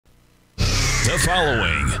The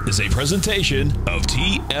following is a presentation of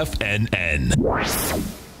TFNN.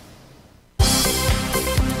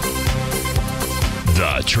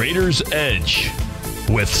 The Trader's Edge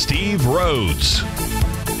with Steve Rhodes.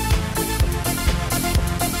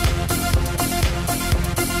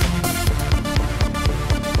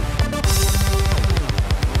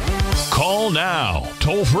 Call now,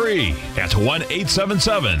 toll free at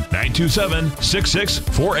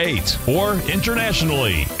 1-877-927-6648 or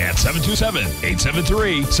internationally at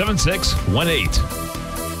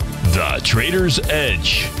 727-873-7618. The Trader's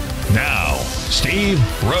Edge. Now, Steve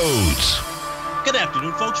Rhodes. Good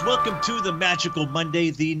afternoon, folks. Welcome to the Magical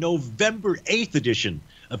Monday, the November 8th edition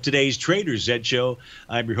of today's Trader's Edge show.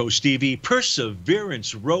 I'm your host, Stevie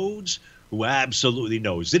Perseverance Rhodes, who absolutely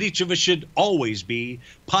knows that each of us should always be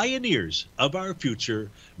pioneers of our future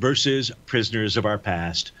versus prisoners of our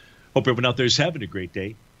past. Hope everyone out there is having a great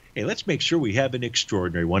day. Hey, let's make sure we have an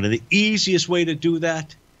extraordinary one. And the easiest way to do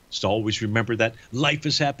that is to always remember that life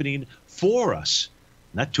is happening for us,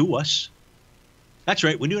 not to us. That's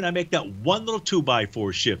right. When you and I make that one little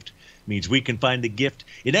 2x4 shift, it means we can find the gift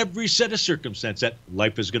in every set of circumstance that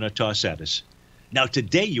life is going to toss at us. Now,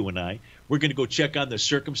 today, you and I, we're going to go check on the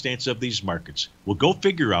circumstance of these markets. We'll go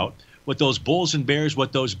figure out what those bulls and bears,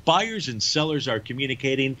 what those buyers and sellers are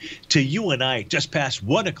communicating to you and I just past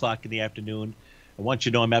 1 o'clock in the afternoon. I want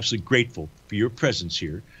you to know I'm absolutely grateful for your presence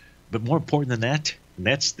here. But more important than that, and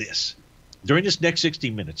that's this. During this next 60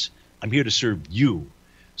 minutes, I'm here to serve you.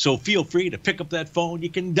 So feel free to pick up that phone. You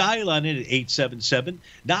can dial on in at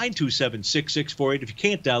 877-927-6648. If you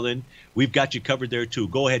can't dial in, we've got you covered there too.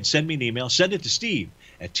 Go ahead, send me an email. Send it to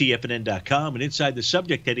steve@tfnn.com. And inside the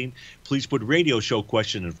subject heading, please put radio show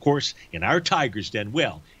question. And, of course, in our Tiger's Den,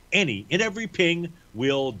 well, any and every ping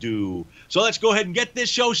will do. So let's go ahead and get this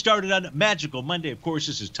show started on Magical Monday. Of course,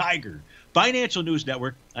 this is Tiger Financial News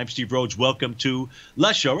Network. I'm Steve Rhodes. Welcome to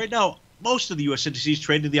the show. Right now, most of the U.S. indices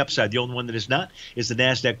trade to the upside. The only one that is not is the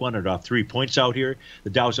NASDAQ 100 off 3 points out here.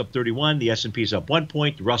 The Dow's up 31. The S&P's up 1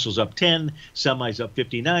 point. The Russell's up 10. Semi's up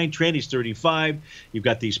 59. Tranny's 35. You've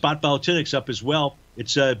got the spot volatility up as well.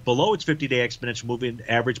 It's below its 50-day exponential moving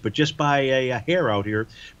average, but just by a hair out here.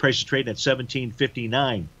 Price is trading at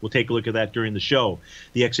 $17.59. We'll take a look at that during the show.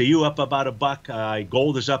 The XAU up about $1.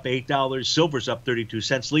 Gold is up $8. Silver's up 32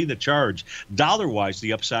 cents. Leading the charge. Dollar-wise,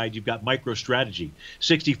 the upside, you've got MicroStrategy,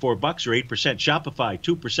 $64 or 8%. Shopify,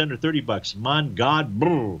 2% or $30.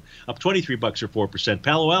 MonGod, up $23 or 4%.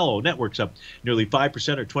 Palo Alto Networks up nearly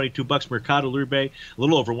 5% or $22. Mercado Libre, a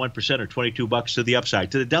little over 1% or $22 to the upside.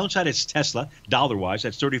 To the downside, it's Tesla, dollar-wise.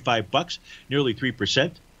 That's $35, nearly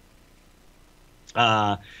 3%.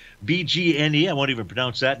 BGNE, I won't even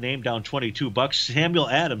pronounce that name, down $22. Samuel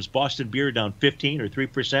Adams, Boston Beer, down 15 or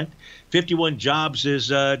 3%. 51 Jobs is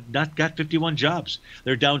not got 51 jobs.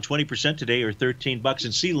 They're down 20% today or $13.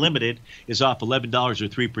 And C Limited is off $11 or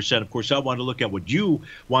 3%. Of course, I want to look at what you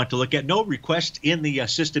want to look at. No request in the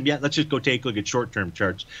system yet. Let's just go take a look at short-term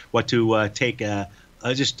charts. What to take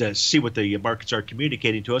just see what the markets are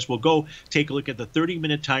communicating to us. We'll go take a look at the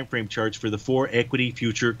 30-minute time frame charts for the 4 equity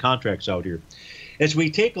future contracts out here. As we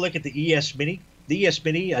take a look at the ES Mini, the ES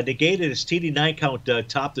Mini negated its TD9 count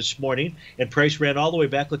top this morning, and price ran all the way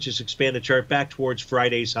back. Let's just expand the chart back towards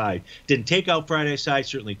Friday's high. Didn't take out Friday's high,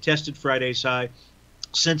 certainly tested Friday's high.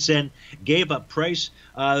 Since then, gave up price.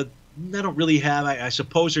 I don't really have, I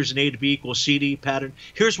suppose there's an A to B equals CD pattern.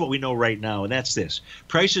 Here's what we know right now, and that's this.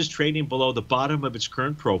 Price is trading below the bottom of its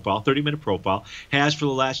current profile, 30-minute profile, has for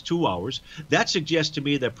the last 2 hours. That suggests to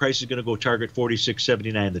me that price is going to go target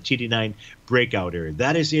 46.79, the TD9 breakout area.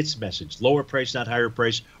 That is its message. Lower price, not higher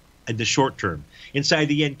price in the short term. Inside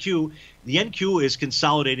the NQ is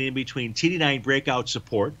consolidating in between TD9 breakout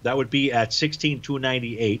support. That would be at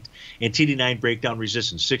 16,298, and TD9 breakdown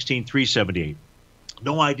resistance, 16,378.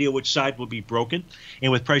 No idea which side will be broken.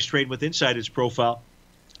 And with price trading with inside its profile,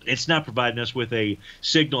 it's not providing us with a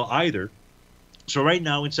signal either. So right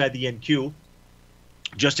now inside the NQ,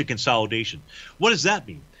 just a consolidation. What does that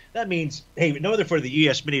mean? That means, hey, in order for the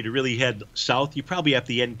ES Mini to really head south, you probably have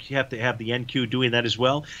to have the NQ doing that as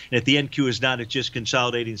well. And if the NQ is not, it's just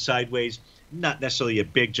consolidating sideways. Not necessarily a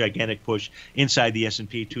big, gigantic push inside the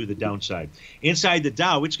S&P to the downside. Inside the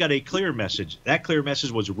Dow, it's got a clear message. That clear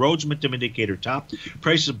message was Rhodes Momentum Indicator top.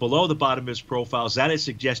 Prices below the bottom of its profiles. That is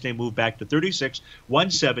suggesting a move back to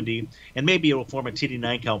 36,170, and maybe it will form a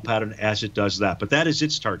TD9 count pattern as it does that. But that is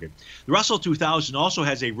its target. The Russell 2000 also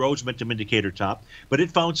has a Rhodes Momentum Indicator top, but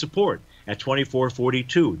it found support at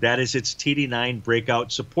 2442. That is its TD9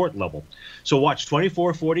 breakout support level. So watch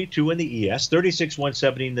 2442 in the ES,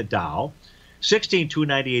 36,170 in the Dow,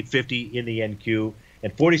 16,298.50 in the NQ,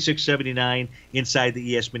 and 46.79 inside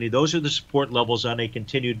the ES Mini. Those are the support levels on a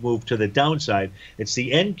continued move to the downside. It's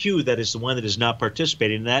the NQ that is the one that is not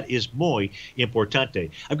participating, and that is muy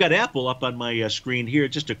importante. I've got Apple up on my screen here.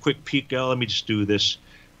 Just a quick peek. Let me just do this.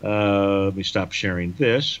 Let me stop sharing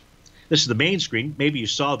this. This is the main screen. Maybe you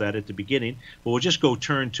saw that at the beginning, but we'll just go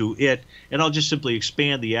turn to it, and I'll just simply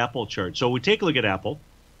expand the Apple chart. So we take a look at Apple.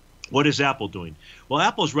 What is Apple doing? Well,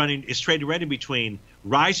 Apple's trading right in between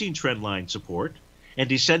rising trend line support and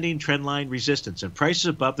descending trend line resistance, and prices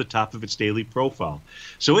above the top of its daily profile.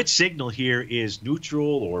 So its signal here is neutral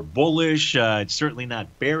or bullish. It's certainly not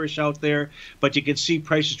bearish out there, but you can see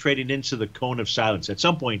prices trading into the cone of silence. At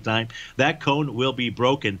some point in time, that cone will be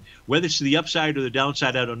broken. Whether it's to the upside or the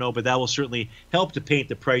downside, I don't know, but that will certainly help to paint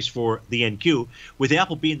the price for the NQ. With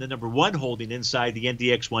Apple being the #1 holding inside the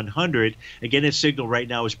NDX 100, again, its signal right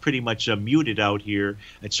now is pretty much muted out here.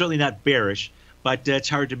 It's certainly not bearish, but it's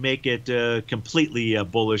hard to make it completely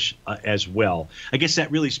bullish as well. I guess that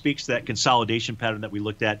really speaks to that consolidation pattern that we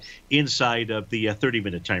looked at inside of the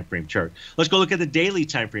 30-minute time frame chart. Let's go look at the daily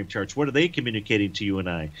time frame charts. What are they communicating to you and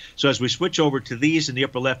I? So as we switch over to these in the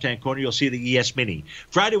upper left-hand corner, you'll see the ES Mini.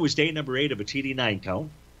 Friday was day number 8 of a TD9 count.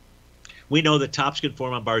 We know that tops can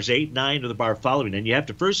form on bars 8, 9, or the bar following, and you have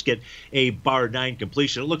to first get a bar 9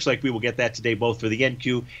 completion. It looks like we will get that today both for the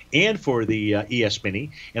NQ and for the ES Mini.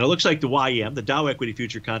 And it looks like the YM, the Dow Equity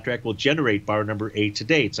Future Contract, will generate bar number 8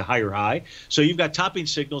 today. It's a higher high. So you've got topping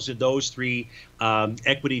signals in those three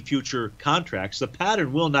equity future contracts. The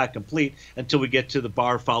pattern will not complete until we get to the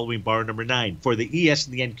bar following bar number 9. For the ES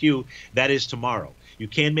and the NQ, that is tomorrow. You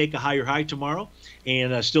can make a higher high tomorrow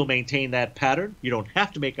and still maintain that pattern. You don't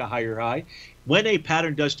have to make a higher high. When a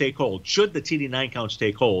pattern does take hold, should the TD9 counts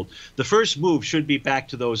take hold, the first move should be back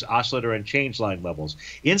to those oscillator and change line levels.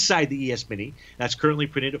 Inside the ES Mini, that's currently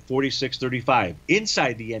printed at 46.35.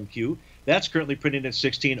 Inside the NQ, that's currently printed at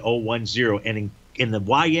 16.010. And in the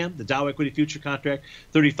YM, the Dow Equity Future Contract,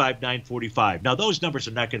 35.945. Now, those numbers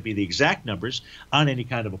are not going to be the exact numbers on any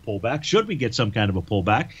kind of a pullback. Should we get some kind of a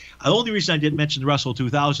pullback? The only reason I didn't mention the Russell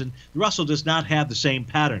 2000, the Russell does not have the same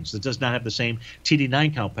patterns. It does not have the same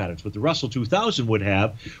TD9 count patterns. What the Russell 2000 would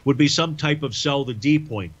have would be some type of sell the D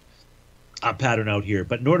point pattern out here.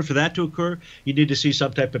 But in order for that to occur, you need to see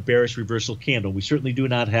some type of bearish reversal candle. We certainly do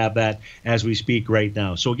not have that as we speak right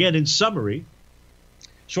now. So again, in summary,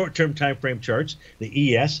 short-term time frame charts,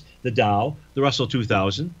 the ES, the Dow, the Russell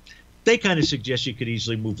 2000, they kind of suggest you could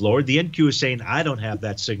easily move lower. The NQ is saying, I don't have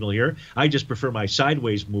that signal here. I just prefer my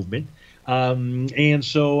sideways movement. And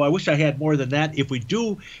so I wish I had more than that. If we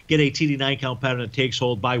do get a TD9 count pattern that takes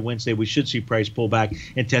hold by Wednesday, we should see price pull back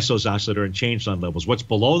and test those oscillator and change line levels. What's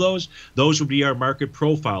below those? Those would be our market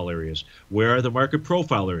profile areas. Where are the market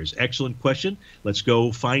profile areas? Excellent question. Let's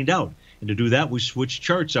go find out. And to do that, we switch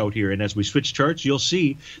charts out here. And as we switch charts, you'll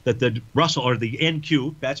see that the Russell, or the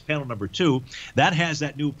NQ, that's panel number 2, that has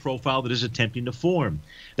that new profile that is attempting to form.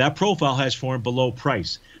 That profile has formed below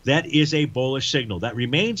price. That is a bullish signal. That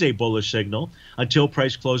remains a bullish signal until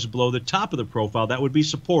price closes below the top of the profile. That would be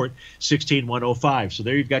support 16.105. So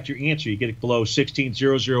there you've got your answer. You get it below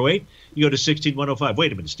 16.008, you go to 16.105.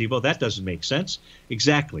 Wait a minute, Steve-O, that doesn't make sense.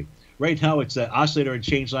 Exactly. Right now, it's the oscillator and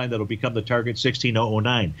change line that will become the target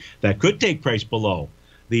 16.009. That could take price below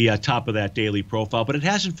the top of that daily profile, but it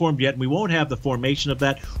hasn't formed yet, and we won't have the formation of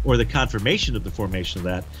that or the confirmation of the formation of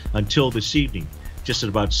that until this evening, just at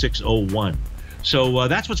about 6:01. So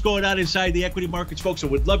that's what's going on inside the equity markets, folks. I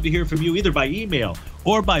would love to hear from you either by email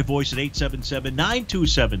or by voice at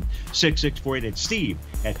 877-927-6648. It's Steve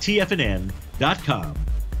at TFNN.com.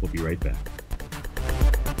 We'll be right back.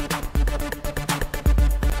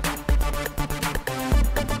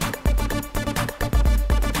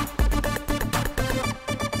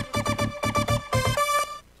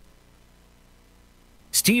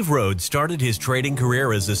 Steve Rhodes started his trading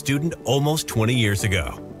career as a student almost 20 years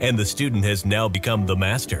ago, and the student has now become the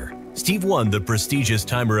master. Steve won the prestigious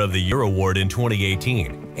Timer of the Year award in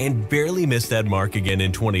 2018 and barely missed that mark again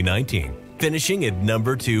in 2019, finishing at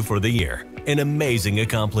number 2 for the year. An amazing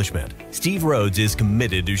accomplishment. Steve Rhodes is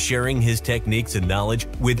committed to sharing his techniques and knowledge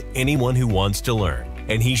with anyone who wants to learn,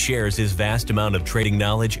 and he shares his vast amount of trading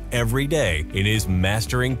knowledge every day in his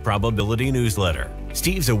Mastering Probability newsletter.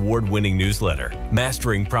 Steve's award-winning newsletter,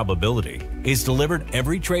 Mastering Probability, is delivered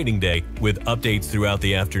every trading day with updates throughout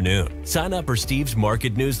the afternoon. Sign up for Steve's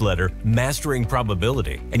market newsletter, Mastering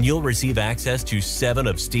Probability, and you'll receive access to 7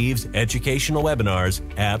 of Steve's educational webinars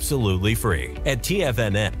absolutely free. At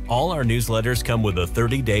TFNN, all our newsletters come with a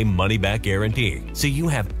 30-day money-back guarantee, so you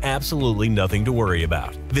have absolutely nothing to worry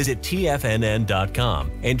about. Visit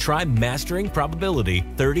TFNN.com and try Mastering Probability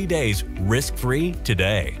 30 days risk-free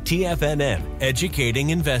today. TFNN,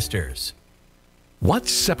 educating investors.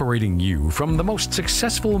 What's separating you from the most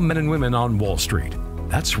successful men and women on Wall Street?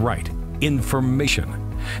 That's right, information.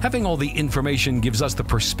 Having all the information gives us the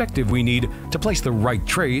perspective we need to place the right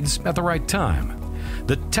trades at the right time.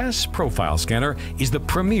 The TAS Profile Scanner is the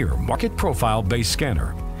premier market profile-based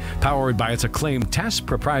scanner. Powered by its acclaimed TAS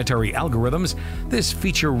proprietary algorithms, this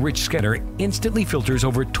feature-rich scanner instantly filters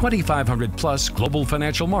over 2,500 plus global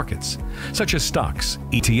financial markets, such as stocks,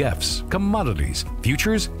 ETFs, commodities,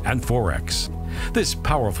 futures, and Forex. This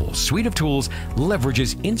powerful suite of tools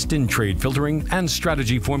leverages instant trade filtering and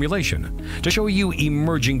strategy formulation to show you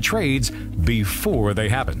emerging trades before they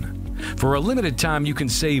happen. For a limited time, you can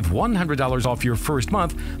save $100 off your first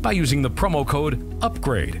month by using the promo code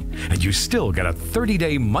UPGRADE, and you still get a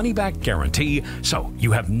 30-day money-back guarantee, so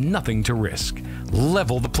you have nothing to risk.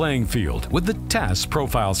 Level the playing field with the TAS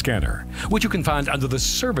Profile Scanner, which you can find under the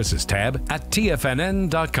Services tab at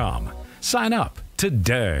TFNN.com. Sign up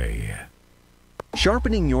today.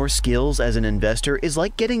 Sharpening your skills as an investor is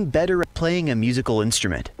like getting better at playing a musical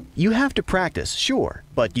instrument. You have to practice, sure,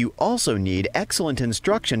 but you also need excellent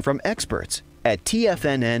instruction from experts. At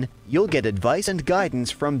TFNN, you'll get advice and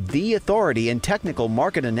guidance from the authority in technical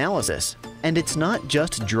market analysis. And it's not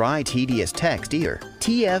just dry, tedious text either.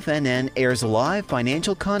 TFNN airs live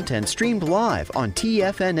financial content streamed live on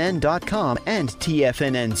TFNN.com and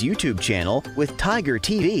TFNN's YouTube channel with Tiger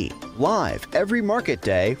TV, live every market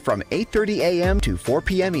day from 8:30 a.m. to 4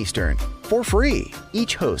 p.m. Eastern. For free.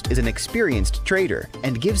 Each host is an experienced trader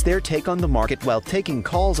and gives their take on the market while taking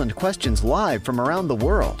calls and questions live from around the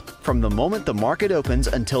world. From the moment the market opens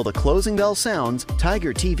until the closing bell sounds,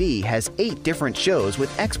 Tiger TV has 8 different shows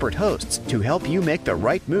with expert hosts to help you make the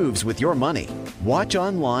right moves with your money. Watch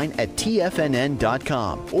online at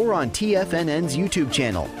TFNN.com or on TFNN's YouTube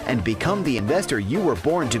channel and become the investor you were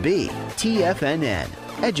born to be. TFNN,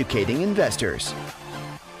 educating investors.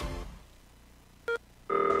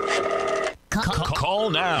 Call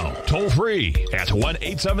now, toll free at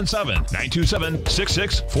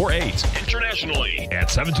 1-877-927-6648. Internationally at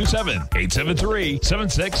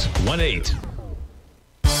 727-873-7618.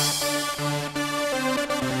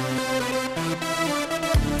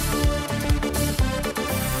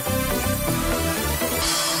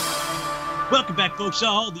 Welcome back, folks.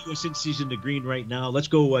 All the U.S. indices in the green right now. Let's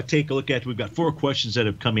go take a look at. We've got 4 questions that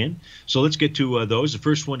have come in, so let's get to those. The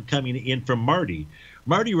first one coming in from Marty.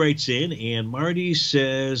 Marty writes in, and Marty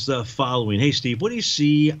says the following. Hey, Steve, what do you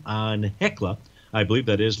see on Hecla? I believe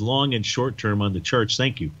that is long and short term on the charts.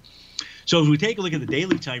 Thank you. So if we take a look at the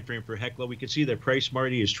daily time frame for Hecla, we can see that price,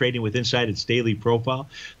 Marty, is trading with inside its daily profile.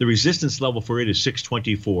 The resistance level for it is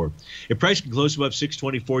 624. If price can close above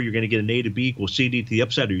 624, you're going to get an A to B equals CD to the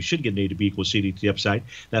upside, or you should get an A to B equals CD to the upside.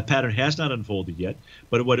 That pattern has not unfolded yet,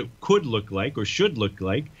 but what it could look like or should look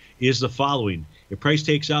like is the following. If price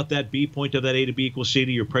takes out that B point of that A to B equals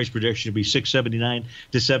CD, your price projection should be 679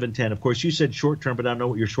 to 710. Of course, you said short term, but I don't know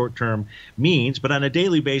what your short term means. But on a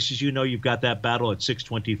daily basis, you know you've got that battle at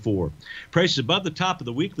 624. Price is above the top of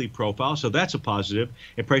the weekly profile, so that's a positive.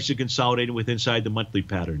 And price is consolidating with inside the monthly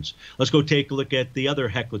patterns. Let's go take a look at the other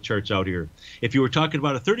Hecla charts out here. If you were talking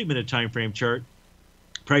about a 30-minute time frame chart,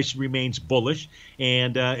 price remains bullish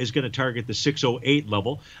and is going to target the 608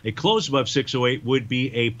 level. A close above 608 would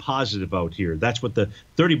be a positive out here. That's what the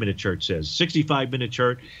 30-minute chart says. 65-minute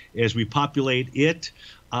chart, as we populate it,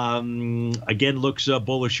 again looks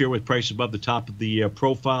bullish here with price above the top of the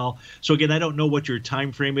profile. So again, I don't know what your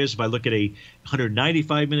time frame is. If I look at a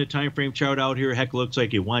 195-minute time frame chart out here, heck, looks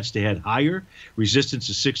like it wants to head higher. Resistance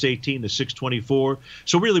is 618 to 624.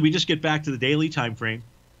 So really, we just get back to the daily time frame.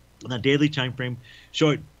 On the daily time frame,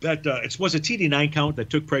 show it that it was a TD9 count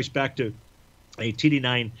that took price back to a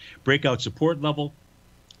TD9 breakout support level.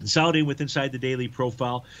 Consolidating with inside the daily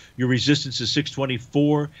profile, your resistance is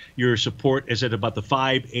 624. Your support is at about the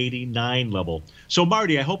 589 level. So,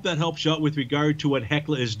 Marty, I hope that helps you out with regard to what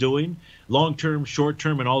Hecla is doing, long-term,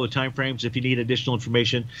 short-term, and all the time frames. If you need additional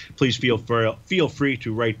information, please feel free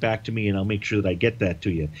to write back to me, and I'll make sure that I get that to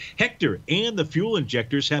you. Hector and the fuel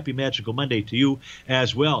injectors, happy Magical Monday to you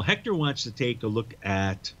as well. Hector wants to take a look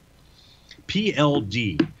at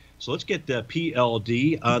PLD. So let's get the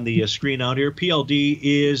PLD on the screen out here. PLD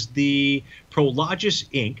is the Prologis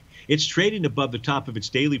Inc. It's trading above the top of its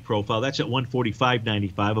daily profile. That's at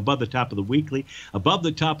 145.95, above the top of the weekly, above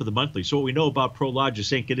the top of the monthly. So what we know about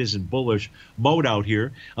Prologis Inc., it is in bullish mode out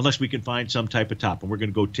here, unless we can find some type of top. And we're going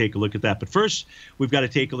to go take a look at that. But first, we've got to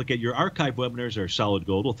take a look at your archive webinars are solid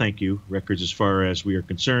gold. Well, thank you. Records, as far as we are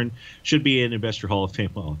concerned, should be in Investor Hall of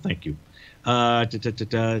Fame. Well, thank you. PLD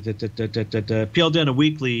on a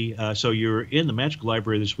weekly, so you're in the Magical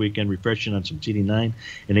Library this weekend, refreshing on some TD9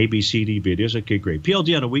 and ABCD videos. Okay, great.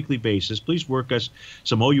 PLD on a weekly basis. Please work us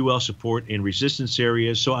some OUL support in resistance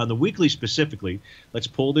areas. So on the weekly specifically, let's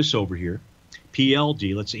pull this over here.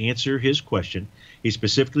 PLD, let's answer his question. He's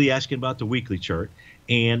specifically asking about the weekly chart.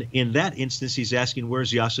 And in that instance, he's asking where's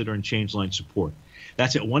the oscillator and change line support.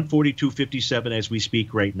 That's at 142.57 as we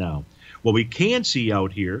speak right now. What we can see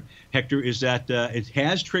out here, Hector, is that it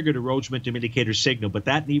has triggered a Rhodes momentum indicator signal, but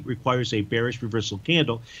that requires a bearish reversal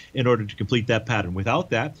candle in order to complete that pattern.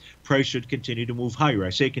 Without that, price should continue to move higher.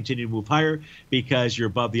 I say continue to move higher because you're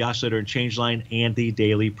above the oscillator and change line and the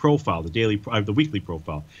daily profile, the weekly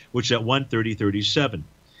profile, which is at 130.37.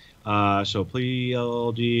 So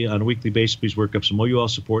PLD on a weekly basis, please work up some OUL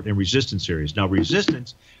support and resistance areas. Now,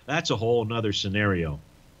 resistance, that's a whole nother scenario.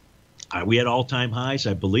 Are we at all-time highs?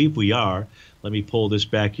 I believe we are. Let me pull this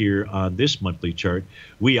back here on this monthly chart.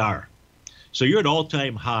 We are. So you're at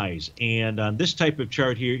all-time highs. And on this type of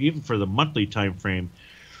chart here, even for the monthly time frame,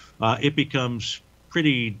 it becomes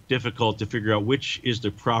pretty difficult to figure out which is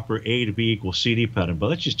the proper A to B equals CD pattern. But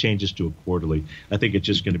let's just change this to a quarterly. I think it's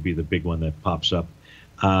just going to be the big one that pops up.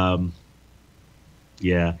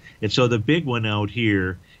 Yeah. And so the big one out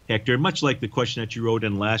here, Hector, much like the question that you wrote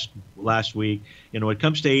in last week, when it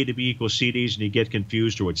comes to A to B equals CDs and you get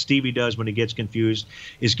confused, or what Stevie does when he gets confused,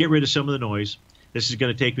 is get rid of some of the noise. This is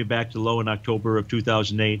going to take me back to the low in October of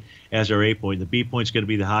 2008 as our A point. The B point is going to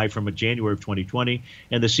be the high from January of 2020,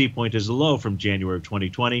 and the C point is the low from January of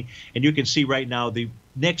 2020. And you can see right now the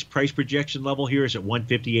next price projection level here is at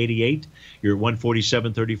 150.88. You're at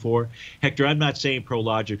 147.34. Hector, I'm not saying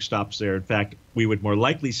Prologis stops there. In fact, we would more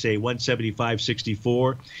likely say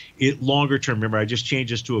 175.64. Longer term, remember, I just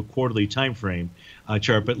changed this to a quarterly time frame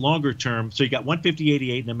chart, but longer term, so you got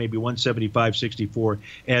 150.88 and then maybe 175.64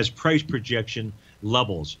 as price projection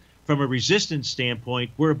levels. From a resistance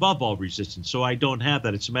standpoint, we're above all resistance, so I don't have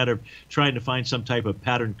that. It's a matter of trying to find some type of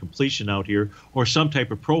pattern completion out here or some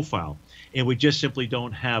type of profile, and we just simply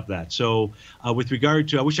don't have that. So with regard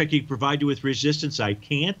to, I wish I could provide you with resistance. I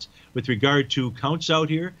can't. With regard to counts out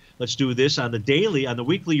here, let's do this. On the daily, on the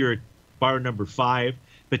weekly, you're at bar number 5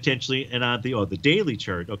 potentially, and on the daily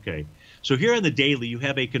chart, okay. So here on the daily, you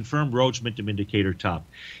have a confirmed Rhodes momentum indicator top.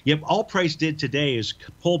 Yep, all price did today is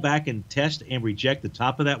pull back and test and reject the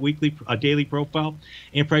top of that weekly daily profile,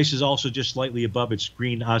 and price is also just slightly above its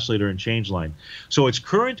green oscillator and change line. So its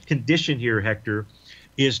current condition here, Hector,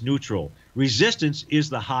 is neutral. Resistance is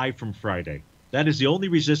the high from Friday. That is the only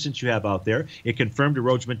resistance you have out there. It confirmed a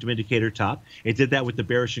Rhodes momentum indicator top. It did that with the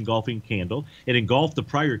bearish engulfing candle. It engulfed the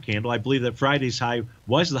prior candle. I believe that Friday's high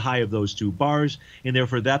was the high of those two bars, and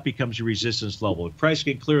therefore that becomes your resistance level. If price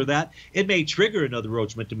can clear that, it may trigger another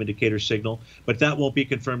Rhodes momentum indicator signal, but that won't be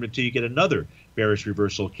confirmed until you get another bearish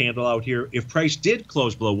reversal candle out here. If price did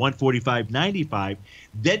close below 145.95,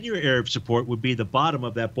 then your area of support would be the bottom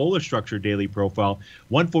of that Bowler structure daily profile,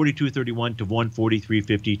 142.31 to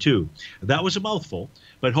 143.52. That was a mouthful,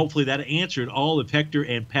 but hopefully that answered all of Hector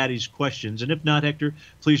and Patty's questions. And if not, Hector,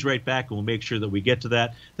 please write back and we'll make sure that we get to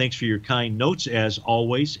that. Thanks for your kind notes as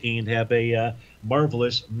always, and have a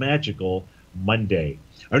marvelous, magical Monday.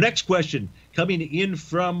 Our next question coming in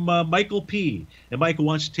from Michael P. And Michael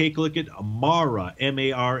wants to take a look at MARA.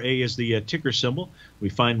 M-A-R-A is the ticker symbol. We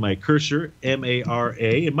find my cursor,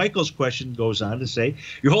 M-A-R-A. And Michael's question goes on to say,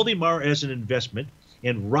 you're holding MARA as an investment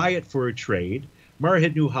and Riot for a trade. MARA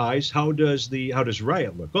hit new highs. How does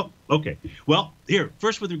Riot look? Oh, okay. Well, here,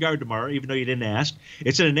 first with regard to MARA, even though you didn't ask,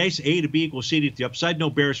 it's in a nice A to B equals C to the upside,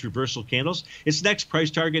 no bearish reversal candles. Its next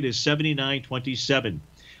price target is 79.27.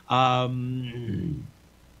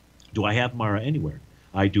 Do I have MARA anywhere?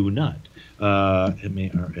 I do not.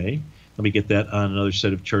 M-A-R-A. Let me get that on another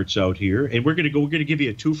set of charts out here. And we're going to give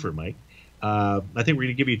you a twofer, Mike. I think we're going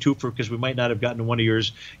to give you a twofer because we might not have gotten one of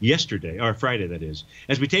yours yesterday, or Friday, that is.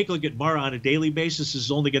 As we take a look at MARA on a daily basis, this is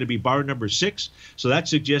only going to be bar number 6. So that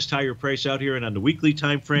suggests higher price out here. And on the weekly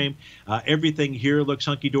time frame, everything here looks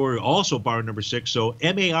hunky-dory, also bar number 6. So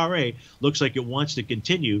MARA looks like it wants to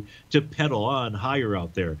continue to pedal on higher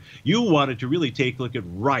out there. You wanted to really take a look at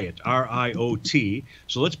Riot, R-I-O-T.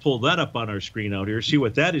 So let's pull that up on our screen out here, see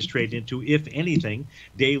what that is trading into, if anything,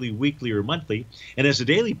 daily, weekly, or monthly. And as the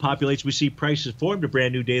daily populates, we see price has formed a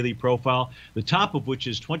brand new daily profile, the top of which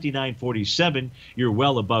is 29.47. You're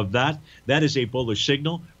well above that. That is a bullish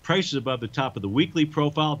signal. Price is above the top of the weekly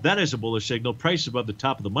profile. That is a bullish signal. Price is above the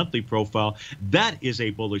top of the monthly profile. That is a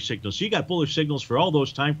bullish signal. So you got bullish signals for all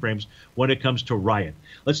those time frames when it comes to Riot.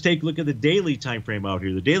 Let's take a look at the daily time frame out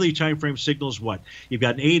here. The daily time frame signals what? You've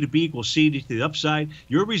got an A to B equals C to the upside.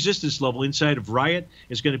 Your resistance level inside of Riot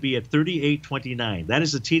is going to be at 38.29. That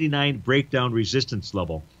is the TD9 breakdown resistance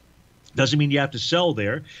level. Doesn't mean you have to sell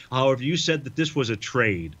there. However, you said that this was a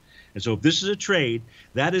trade. And so if this is a trade,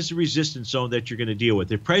 that is the resistance zone that you're going to deal with.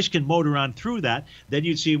 If price can motor on through that, then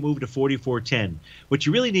you'd see a move to 44.10. What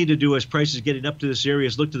you really need to do as price is getting up to this area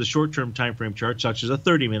is look to the short-term time frame chart, such as a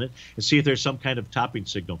 30-minute, and see if there's some kind of topping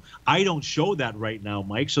signal. I don't show that right now,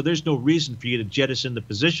 Mike, so there's no reason for you to jettison the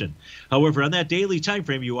position. However, on that daily time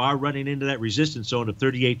frame, you are running into that resistance zone of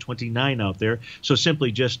 38.29 out there, so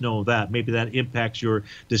simply just know that. Maybe that impacts your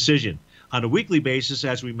decision. On a weekly basis,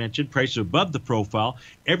 as we mentioned, price is above the profile.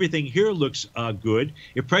 Everything here looks good.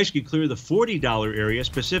 If price can clear the $40 area,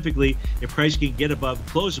 specifically if price can get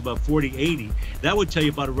close above 40.80, that would tell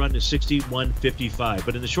you about a run to 61.55.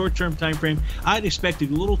 But in the short-term time frame, I'd expect a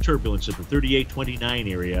little turbulence at the 38.29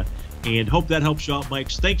 area. And hope that helps you out, Mike.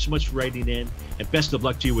 Thanks so much for writing in, and best of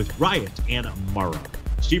luck to you with Riot and Mara.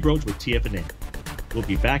 Steve Rhodes with TFNN. We'll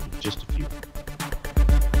be back in just a few.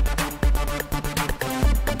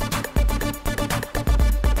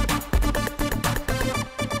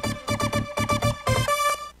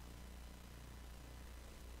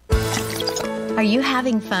 Are you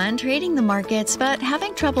having fun trading the markets but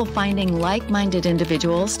having trouble finding like-minded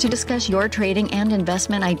individuals to discuss your trading and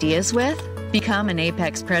investment ideas with? Become an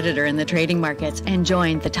apex predator in the trading markets and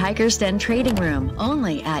join the Tiger's Den Trading Room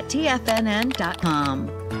only at TFNN.com.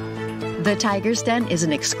 The Tiger's Den is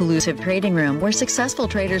an exclusive trading room where successful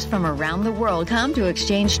traders from around the world come to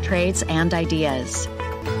exchange trades and ideas.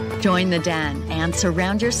 Join the den and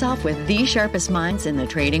surround yourself with the sharpest minds in the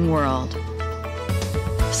trading world.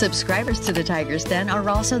 Subscribers to the Tiger's Den are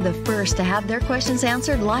also the first to have their questions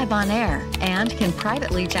answered live on air and can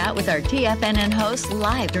privately chat with our TFNN hosts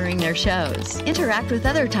live during their shows. Interact with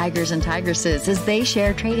other Tigers and Tigresses as they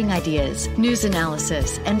share trading ideas, news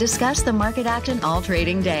analysis, and discuss the market action all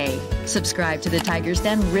trading day. Subscribe to the Tiger's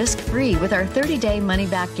Den risk-free with our 30-day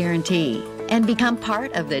money-back guarantee and become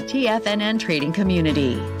part of the TFNN trading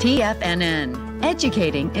community. TFNN,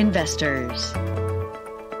 educating investors.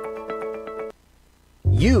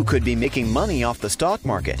 You could be making money off the stock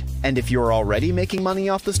market. And if you're already making money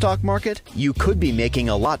off the stock market, you could be making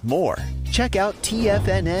a lot more. Check out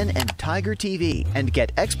TFNN and Tiger TV and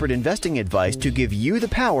get expert investing advice to give you the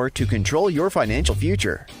power to control your financial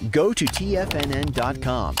future. Go to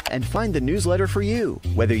TFNN.com and find the newsletter for you.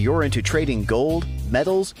 Whether you're into trading gold,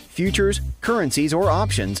 metals, futures, currencies, or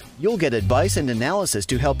options, you'll get advice and analysis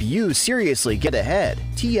to help you seriously get ahead.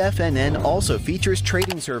 TFNN also features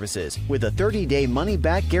trading services with a 30-day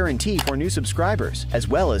money-back guarantee for new subscribers, as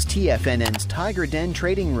well as TFNN's Tiger Den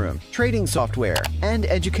Trading Room, trading software, and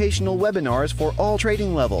educational webinars for all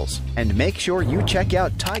trading levels. And make sure you check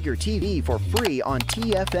out Tiger TV for free on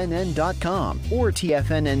TFNN.com or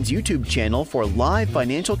TFNN's YouTube channel for live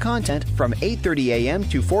financial content from 8:30 a.m.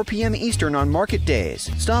 to 4 p.m. Eastern on market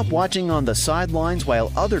days. Stop watching on the sidelines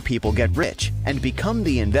while other people get rich and become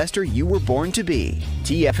the investor you were born to be.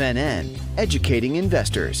 TFNN, educating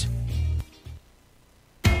investors.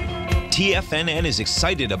 TFNN is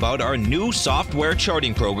excited about our new software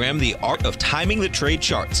charting program, The Art of Timing the Trade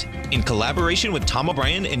Charts. In collaboration with Tom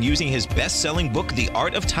O'Brien and using his best-selling book, The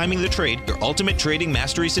Art of Timing the Trade, Your Ultimate Trading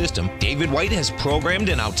Mastery System, David White has programmed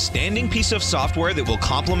an outstanding piece of software that will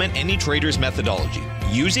complement any trader's methodology.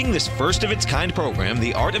 Using this first-of-its-kind program,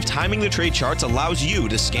 The Art of Timing the Trade Charts allows you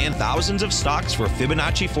to scan thousands of stocks for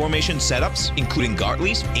Fibonacci formation setups, including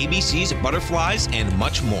Gartleys, ABCs, butterflies, and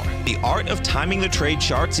much more. The Art of Timing the Trade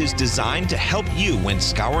Charts is designed to help you when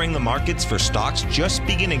scouring the markets for stocks just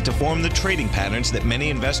beginning to form the trading patterns that many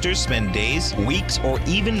investors spend days, weeks, or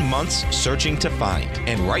even months searching to find.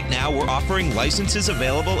 And right now, we're offering licenses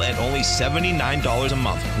available at only $79 a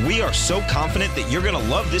month. We are so confident that you're going to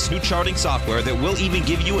love this new charting software that will even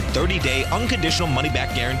give you a 30-day unconditional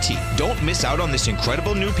money-back guarantee. Don't miss out on this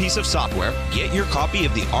incredible new piece of software. Get your copy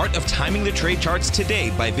of The Art of Timing the Trade Charts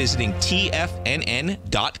today by visiting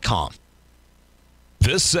TFNN.com.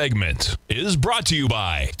 This segment is brought to you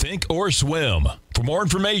by Thinkorswim. For more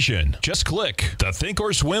information, just click the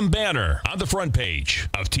Thinkorswim banner on the front page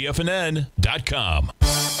of TFNN.com.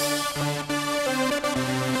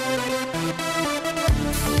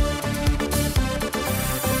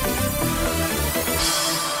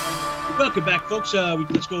 Welcome back, folks.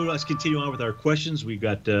 Let's continue on with our questions. We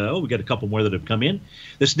got a couple more that have come in.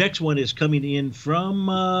 This next one is coming in from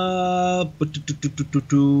I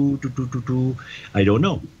don't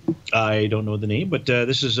know the name, but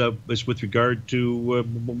this is with regard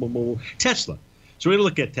to Tesla. So we're going to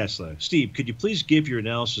look at Tesla. Steve, could you please give your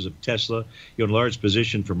analysis of Tesla? You're in a large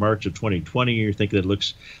position for March of 2020. You're thinking that it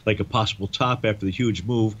looks like a possible top after the huge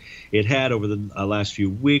move it had over the last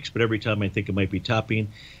few weeks, but every time I think it might be topping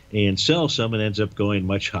and sell some, it ends up going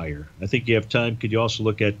much higher. I think you have time. Could you also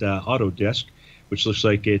look at Autodesk, which looks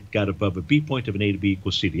like it got above a B point of an A to B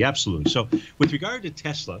equals CD? Absolutely. So with regard to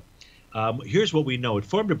Tesla, here's what we know. It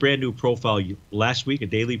formed a brand new profile last week, a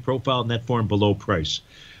daily profile, and that formed below price.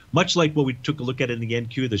 Much like what we took a look at in the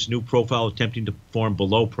NQ, this new profile attempting to form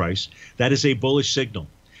below price, that is a bullish signal.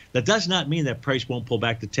 That does not mean that price won't pull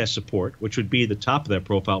back to test support, which would be the top of that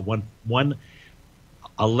profile,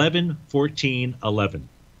 1114.11.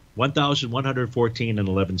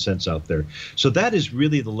 1,114.11 cents out there. So that is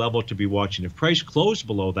really the level to be watching. If price closed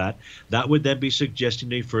below that, that would then be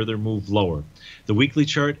suggesting a further move lower. The weekly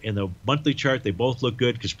chart and the monthly chart, they both look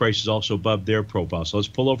good because price is also above their profile. So let's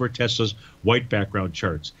pull over Tesla's white background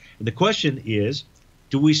charts. And the question is,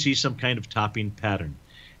 do we see some kind of topping pattern?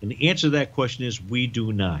 And the answer to that question is we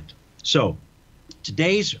do not. So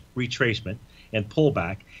today's retracement and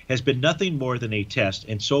pullback has been nothing more than a test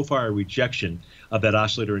and so far a rejection of that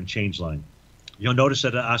oscillator and change line. You'll notice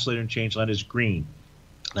that the oscillator and change line is green.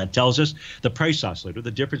 That tells us the price oscillator,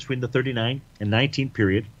 the difference between the 39 and 19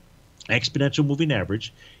 period exponential moving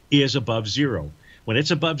average, is above zero. When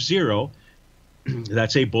it's above zero,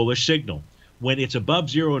 that's a bullish signal. When it's above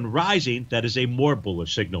zero and rising, that is a more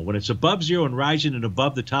bullish signal. When it's above zero and rising and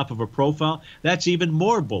above the top of a profile, that's even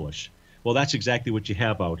more bullish. Well, that's exactly what you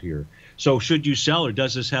have out here. So should you sell, or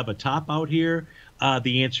does this have a top out here?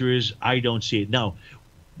 The answer is I don't see it. Now,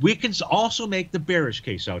 we can also make the bearish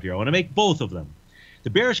case out here. I want to make both of them.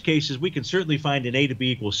 The bearish case is we can certainly find an A to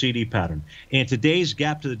B equals CD pattern. And today's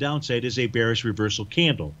gap to the downside is a bearish reversal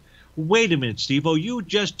candle. Wait a minute, Steve-O, you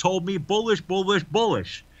just told me bullish, bullish,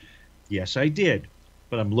 bullish. Yes, I did.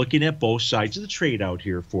 But I'm looking at both sides of the trade out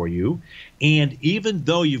here for you. And even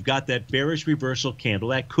though you've got that bearish reversal candle,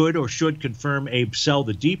 that could or should confirm a sell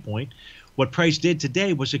the D point, what price did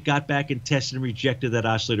today was it got back and tested and rejected that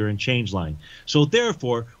oscillator and change line. So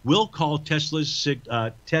therefore, we'll call Tesla's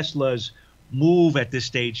move at this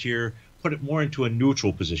stage here, put it more into a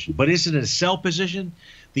neutral position. But is it a sell position?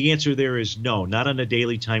 The answer there is no, not on a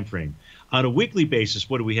daily time frame. On a weekly basis,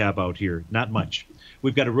 what do we have out here? Not much.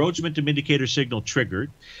 We've got a Rhodes momentum indicator signal triggered.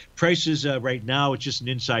 Prices right now, it's just an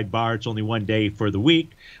inside bar. It's only 1 day for the week,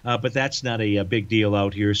 but that's not a big deal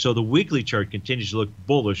out here. So the weekly chart continues to look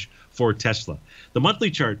bullish for Tesla. The monthly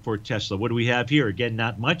chart for Tesla, what do we have here? Again,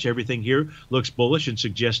 not much. Everything here looks bullish and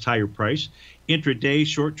suggests higher price. Intraday,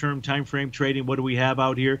 short-term time frame trading, what do we have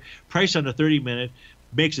out here? Price on the 30-minute.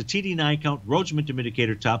 Makes a TD9 count, Rhodes momentum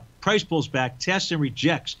indicator top, price pulls back, tests and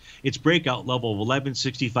rejects its breakout level of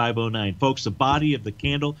 1165.09. Folks, the body of the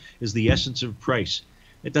candle is the essence of price.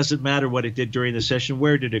 It doesn't matter what it did during the session.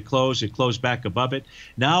 Where did it close? It closed back above it.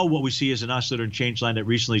 Now what we see is an oscillator and change line that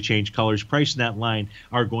recently changed colors. Price and that line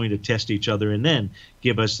are going to test each other and then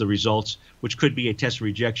give us the results, which could be a test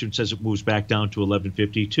rejection, says it moves back down to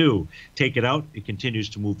 1152. Take it out, it continues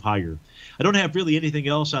to move higher. I don't have really anything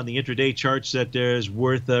else on the intraday charts that is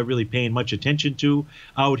worth really paying much attention to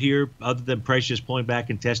out here other than price just pulling back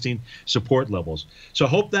and testing support levels. So I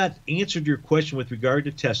hope that answered your question with regard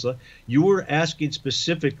to Tesla. You were asking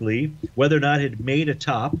specifically whether or not it had made a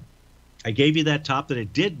top. I gave you that top that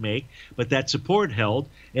it did make, but that support held,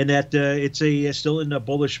 and that it's still in a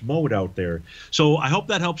bullish mode out there. So I hope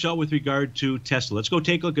that helps out with regard to Tesla. Let's go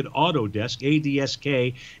take a look at Autodesk.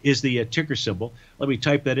 ADSK is the ticker symbol. Let me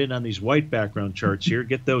type that in on these white background charts here.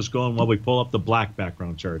 Get those going while we pull up the black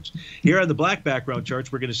background charts. Here on the black background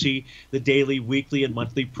charts, we're going to see the daily, weekly, and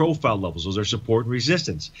monthly profile levels. Those are support and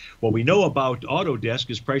resistance. What we know about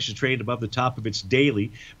Autodesk is price is trading above the top of its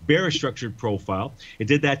daily bearish structured profile. It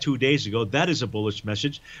did that 2 days ago. That is a bullish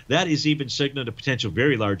message. That is even signaling a potential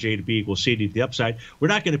very large A to B equals CD to the upside. We're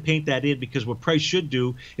not going to paint that in because what price should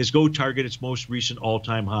do is go target its most recent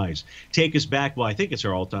all-time highs. Take us back, well, I think it's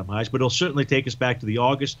our all-time highs, but it'll certainly take us back to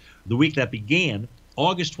the week that began,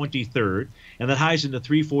 August 23rd, and that highs in the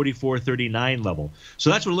 344.39 level. So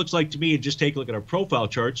that's what it looks like to me. And just take a look at our profile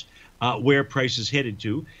charts. where price is headed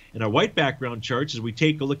to. In our white background charts, as we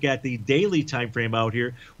take a look at the daily time frame out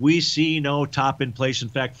here, we see no top in place. In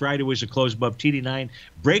fact, Friday was a close above TD9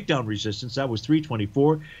 breakdown resistance. That was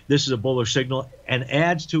 324. This is a bullish signal and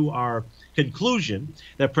adds to our conclusion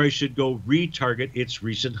that price should go retarget its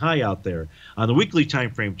recent high out there. On the weekly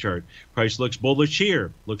time frame chart, price looks bullish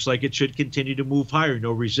here. Looks like it should continue to move higher.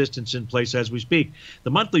 No resistance in place as we speak.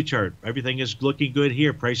 The monthly chart, everything is looking good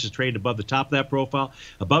here. Price is trading above the top of that profile,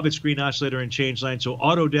 above its green oscillator and change line. So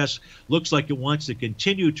Autodesk looks like it wants to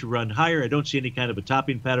continue to run higher. I don't see any kind of a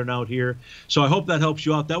topping pattern out here. So I hope that helps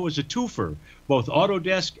you out. That was a twofer, both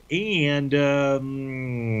Autodesk and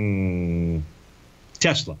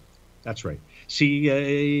Tesla. That's right.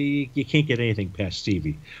 See, you can't get anything past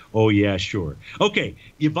Stevie. Oh, yeah, sure. Okay,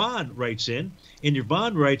 Yvonne writes in, and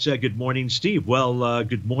Yvonne writes, good morning, Steve. Well,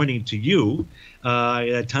 good morning to you.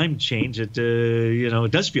 Time change, it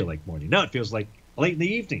does feel like morning. Now it feels like late in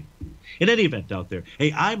the evening. In any event out there,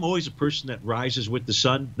 hey, I'm always a person that rises with the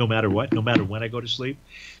sun no matter what, no matter when I go to sleep.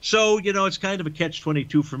 So, it's kind of a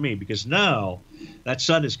catch-22 for me because now that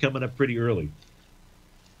sun is coming up pretty early.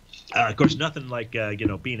 Of course, nothing like,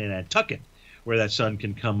 being in Nantucket where that sun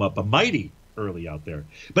can come up a mighty early out there.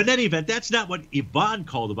 But in any event, that's not what Yvonne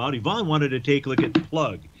called about. Yvonne wanted to take a look at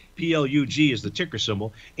Plug. PLUG is the ticker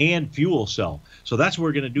symbol, and Fuel Cell. So that's what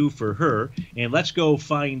we're going to do for her. And let's go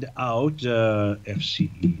find out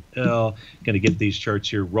FCEL. Going to get these charts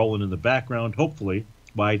here rolling in the background. Hopefully,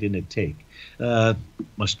 why didn't it take?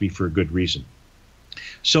 Must be for a good reason.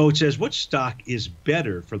 So it says, what stock is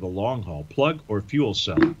better for the long haul, Plug or Fuel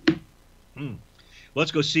Cell?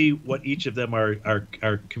 Let's go see what each of them are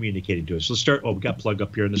communicating to us. Let's start. Oh, we got Plug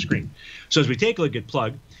up here on the screen. So as we take a look at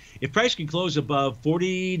Plug, if price can close above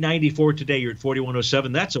 40.94 today, you're at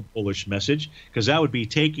 41.07. That's a bullish message because that would be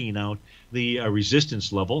taking out the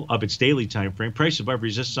resistance level of its daily time frame. Price above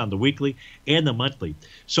resistance on the weekly and the monthly.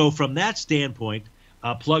 So from that standpoint,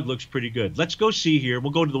 Plug looks pretty good. Let's go see here.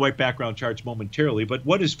 We'll go to the white background charts momentarily, but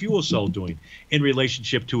what is Fuel Cell doing in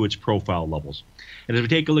relationship to its profile levels? And as we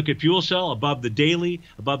take a look at Fuel Cell, above the daily,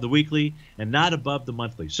 above the weekly, and not above the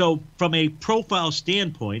monthly. So from a profile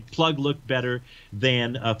standpoint, Plug looked better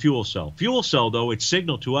than Fuel Cell. Fuel Cell, though, its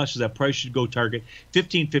signal to us is that price should go target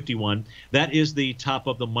 1551. That is the top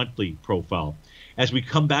of the monthly profile. As we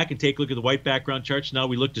come back and take a look at the white background charts, now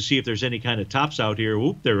we look to see if there's any kind of tops out here.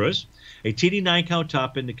 Oop, there is. A TD9 count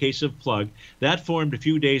top in the case of Plug. That formed a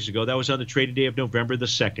few days ago. That was on the trading day of November the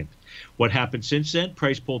 2nd. What happened since then?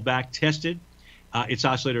 Price pulled back, tested its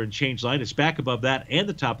oscillator and change line. It's back above that and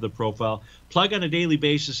the top of the profile. Plug on a daily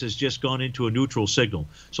basis has just gone into a neutral signal.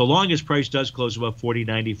 So long as price does close above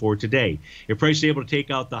 40.94 today. If price is able to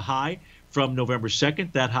take out the high from November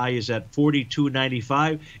 2nd, that high is at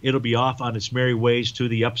 42.95. It'll be off on its merry ways to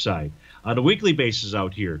the upside. On a weekly basis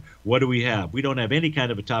out here, what do we have? We don't have any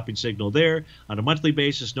kind of a topping signal there. On a monthly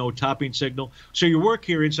basis, no topping signal. So your work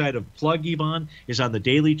here inside of Plug, Yvonne, is on the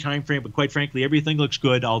daily time frame. But quite frankly, everything looks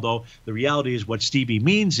good, although the reality is what Stevie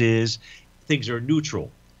means is things are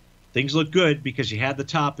neutral. Things look good because you had the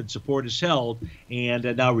top and support is held,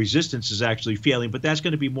 and now resistance is actually failing. But that's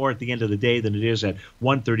going to be more at the end of the day than it is at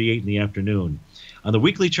 1:38 in the afternoon. On the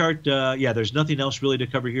weekly chart, there's nothing else really to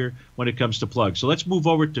cover here when it comes to Plug. So let's move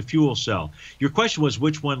over to Fuel Cell. Your question was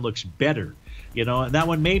which one looks better. And that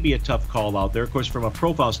one may be a tough call out there. Of course, from a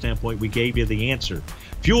profile standpoint, we gave you the answer.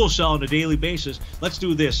 Fuel Cell on a daily basis. Let's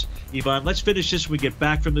do this, Yvonne. Let's finish this when we get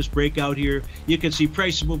back from this breakout here. You can see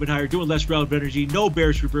price moving higher, doing less relative energy, no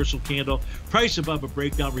bearish reversal candle, price above a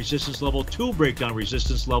breakdown resistance level, 2 breakdown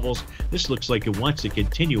resistance levels. This looks like it wants to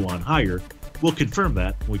continue on higher. We'll confirm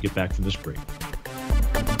that when we get back from this break.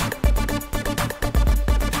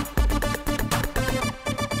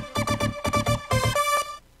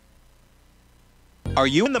 Are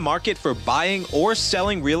you in the market for buying or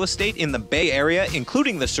selling real estate in the Bay Area,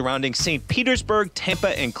 including the surrounding St. Petersburg,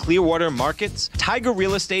 Tampa, and Clearwater markets? Tiger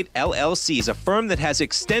Real Estate LLC is a firm that has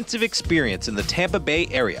extensive experience in the Tampa Bay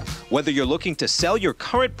area. Whether you're looking to sell your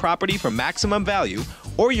current property for maximum value,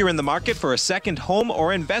 or you're in the market for a second home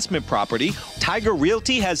or investment property, Tiger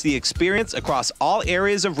Realty has the experience across all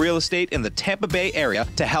areas of real estate in the Tampa Bay area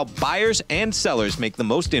to help buyers and sellers make the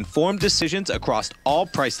most informed decisions across all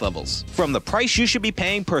price levels. From the price you should be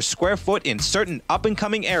paying per square foot in certain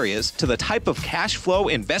up-and-coming areas to the type of cash flow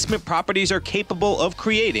investment properties are capable of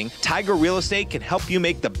creating, Tiger Real Estate can help you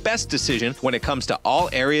make the best decision when it comes to all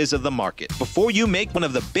areas of the market. Before you make one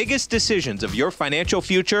of the biggest decisions of your financial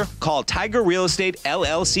future, call Tiger Real Estate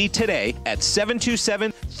LLC today at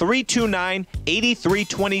 727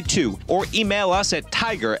 727-329-8322 or email us at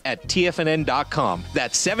tiger@tfnn.com.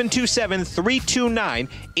 That's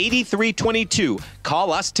 727-329-8322.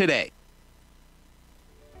 Call us today.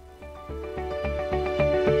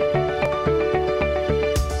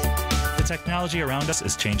 The technology around us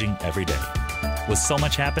is changing every day. With so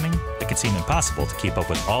much happening, it can seem impossible to keep up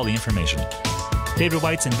with all the information. David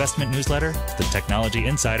White's investment newsletter, The Technology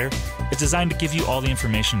Insider, is designed to give you all the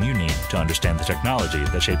information you need to understand the technology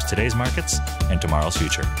that shapes today's markets and tomorrow's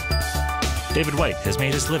future. David White has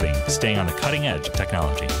made his living staying on the cutting edge of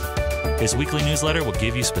technology. His weekly newsletter will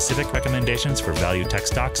give you specific recommendations for value tech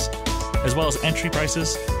stocks, as well as entry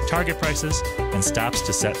prices, target prices, and stops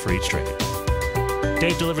to set for each trade.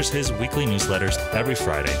 Dave delivers his weekly newsletters every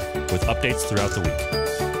Friday with updates throughout the week.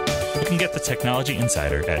 You can get the Technology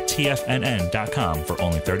Insider at TFNN.com for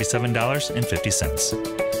only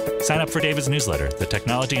 $37.50. Sign up for David's newsletter, The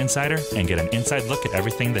Technology Insider, and get an inside look at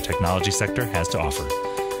everything the technology sector has to offer.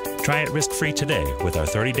 Try it risk-free today with our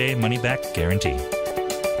 30-day money-back guarantee.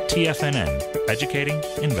 TFNN, educating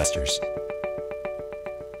investors.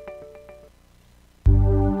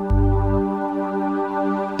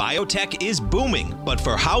 Biotech is booming, but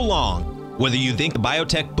for how long? Whether you think the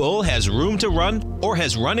biotech bull has room to run or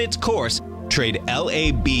has run its course, trade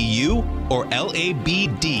LABU or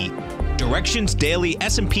LABD. Direction's daily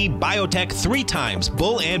S&P Biotech 3 times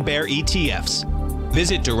bull and bear ETFs.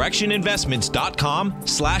 Visit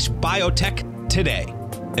directioninvestments.com/biotech today.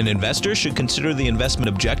 An investor should consider the investment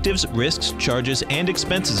objectives, risks, charges, and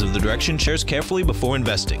expenses of the Direction shares carefully before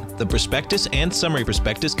investing. The prospectus and summary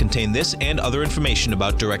prospectus contain this and other information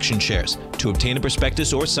about Direction shares. To obtain a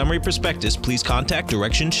prospectus or summary prospectus, please contact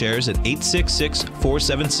Direction shares at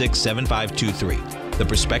 866-476-7523. The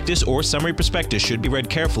prospectus or summary prospectus should be read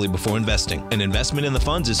carefully before investing. An investment in the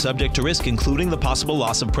funds is subject to risk, including the possible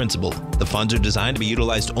loss of principal. The funds are designed to be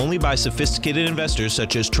utilized only by sophisticated investors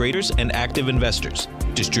such as traders and active investors.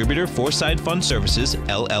 Distributor Foreside Fund Services,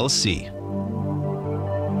 LLC.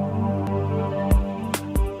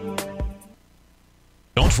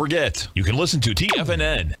 Don't forget, you can listen to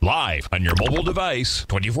TFNN live on your mobile device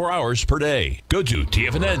 24 hours per day. Go to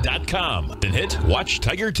TFNN.com, then hit Watch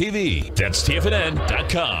Tiger TV. That's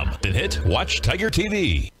TFNN.com, then hit Watch Tiger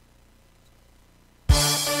TV.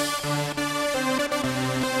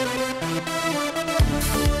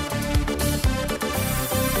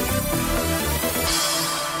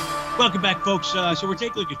 Welcome back, folks. So we're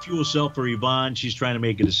taking a look at fuel cell for Yvonne. She's trying to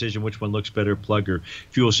make a decision which one looks better, plug or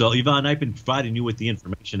fuel cell. Yvonne, I've been providing you with the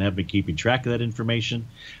information. I've been keeping track of that information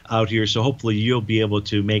out here, so hopefully you'll be able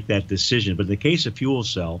to make that decision. But in the case of fuel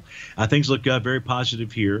cell, things look very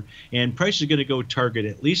positive here, and price is going to go target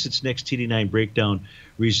at least its next TD9 breakdown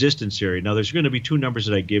resistance area. Now, there's going to be two numbers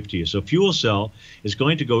that I give to you. So fuel cell is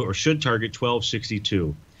going to go or should target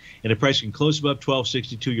 1262. And if price can close above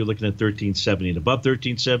 1262, you're looking at 1370. And above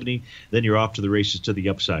 1370, then you're off to the races to the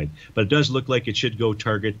upside. But it does look like it should go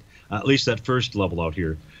target at least that first level out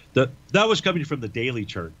here. That was coming from the daily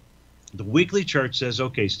chart. The weekly chart says,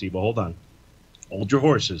 okay, Steve, well, hold on. Hold your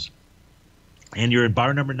horses. And you're in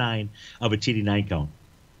bar number 9 of a TD9 count.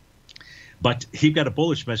 But you've got a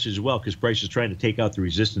bullish message as well because price is trying to take out the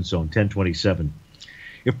resistance zone, 1027.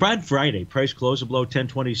 If on Friday price closes below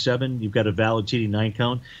 1027, you've got a valid TD9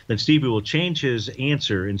 count, then Stevie will change his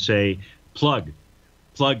answer and say plug.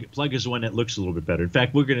 Plug is the one that looks a little bit better. In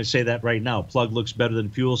fact, we're going to say that right now. Plug looks better than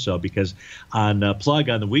fuel cell because on plug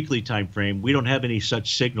on the weekly time frame, we don't have any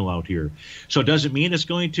such signal out here. So it doesn't mean it's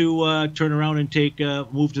going to turn around and take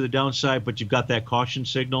move to the downside, but you've got that caution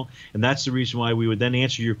signal, and that's the reason why we would then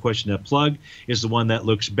answer your question that plug is the one that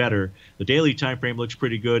looks better. The daily time frame looks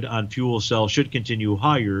pretty good on fuel cell, should continue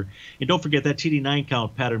higher. And don't forget that TD9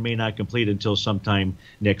 count pattern may not complete until sometime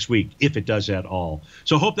next week, if it does at all.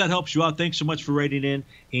 So hope that helps you out. Thanks so much for writing in.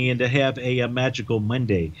 And to have a magical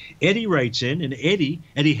Monday. Eddie writes in, and Eddie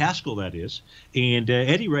Haskell, that is, and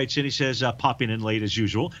Eddie writes in. He says, "Popping in late as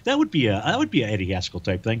usual." That would be a Eddie Haskell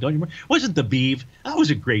type thing, don't you remember? Wasn't the Beeve? That was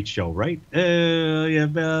a great show, right?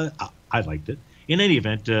 Yeah, I liked it. In any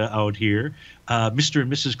event, out here, Mr.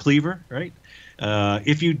 and Mrs. Cleaver, right?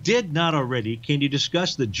 If you did not already, can you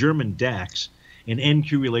discuss the German DAX and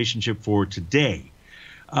NQ relationship for today?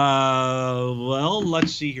 Well,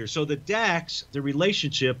 let's see here. So the DAX, the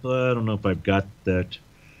relationship, I don't know if I've got that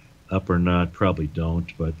up or not. Probably don't,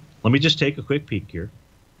 but let me just take a quick peek here.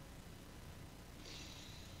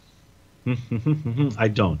 I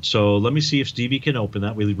don't. So let me see if Stevie can open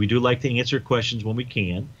that. We do like to answer questions when we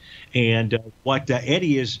can. And what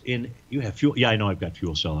Eddie is in, you have fuel. Yeah, I know I've got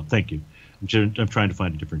fuel cell up. Thank you. I'm trying to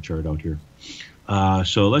find a different chart out here.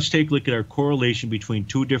 So let's take a look at our correlation between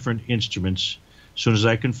two different instruments. As soon as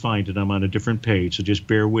I can find it, I'm on a different page, so just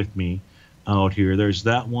bear with me out here. There's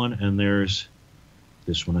that one, and there's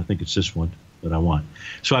this one. I think it's this one that I want.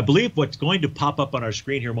 So I believe what's going to pop up on our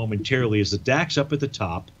screen here momentarily is the DAX up at the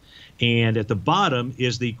top, and at the bottom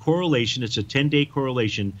is the correlation. It's a 10-day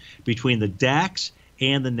correlation between the DAX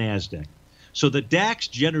and the NASDAQ. So the DAX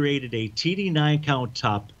generated a TD9 count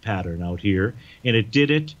top pattern out here, and it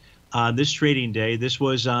did it on this trading day. This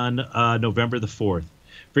was on November the 4th.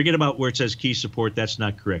 Forget about where it says key support. That's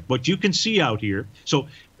not correct. What you can see out here. So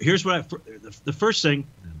here's what the first thing.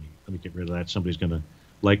 Let me get rid of that. Somebody's going to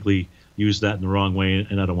likely use that in the wrong way,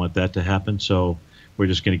 and I don't want that to happen. So we're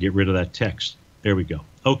just going to get rid of that text. There we go.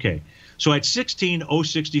 Okay. So at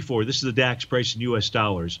 16,064, this is the DAX price in U.S.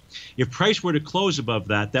 dollars. If price were to close above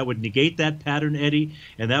that, that would negate that pattern, Eddie,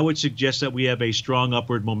 and that would suggest that we have a strong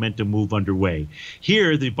upward momentum move underway.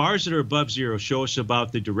 Here, the bars that are above zero show us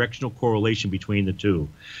about the directional correlation between the two.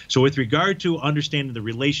 So with regard to understanding the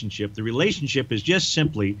relationship is just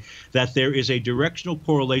simply that there is a directional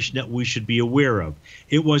correlation that we should be aware of.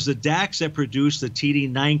 It was the DAX that produced the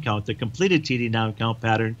TD9 count, the completed TD9 count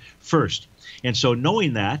pattern first. And so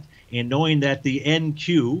knowing that, and knowing that the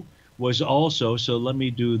NQ was also, so let me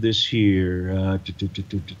do this here,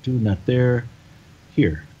 not there,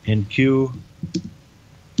 here, NQ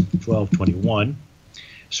 1221.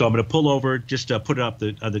 So I'm going to pull over, just put it up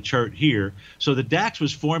the chart here. So the DAX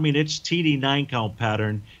was forming its TD9 count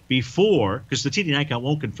pattern before, because the TD9 count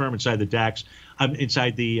won't confirm inside the DAX,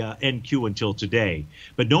 inside the NQ until today.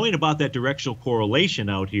 But knowing about that directional correlation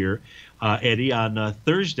out here, Eddie, on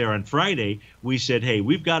Thursday or on Friday, we said, hey,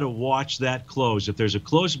 we've got to watch that close. If there's a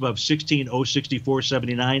close above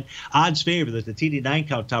 16,064.79, odds favor that the TD9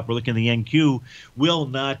 count top we're looking at the NQ will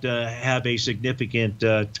not have a significant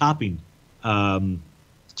topping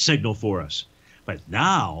signal for us. But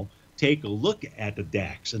now take a look at the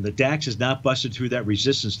DAX, and the DAX has not busted through that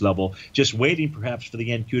resistance level, just waiting perhaps for the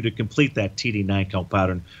NQ to complete that TD9 count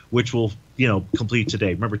pattern, which will complete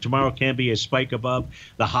today. Remember, tomorrow can be a spike above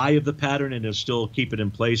the high of the pattern, and it'll still keep it in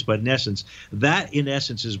place. But in essence, that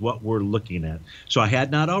is what we're looking at. So I had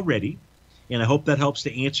not already, and I hope that helps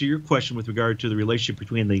to answer your question with regard to the relationship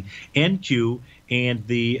between the NQ and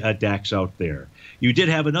the DAX out there. You did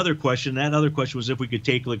have another question. That other question was if we could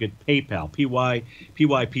take a look at PayPal.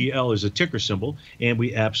 PYPL is a ticker symbol, and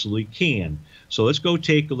we absolutely can. So let's go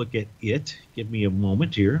take a look at it. Give me a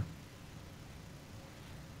moment here.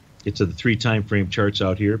 Get to the 3 time frame charts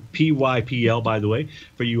out here. PYPL, by the way,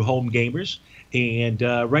 for you home gamers. And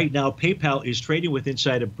right now, PayPal is trading with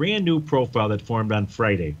inside a brand new profile that formed on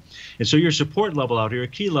Friday. And so your support level out here, a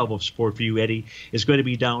key level of support for you, Eddie, is going to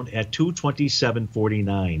be down at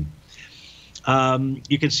 227.49.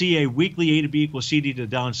 You can see a weekly A to B equals CD to the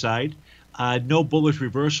downside. No bullish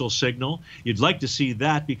reversal signal. You'd like to see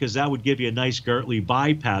that because that would give you a nice Gartley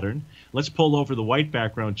buy pattern. Let's pull over the white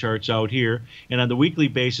background charts out here. And on the weekly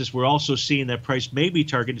basis, we're also seeing that price may be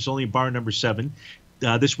targeted. It's only bar number 7.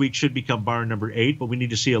 This week should become bar number 8, but we need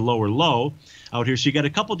to see a lower low out here. So you got a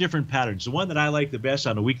couple different patterns. The one that I like the best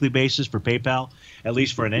on a weekly basis for PayPal, at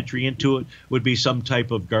least for an entry into it, would be some type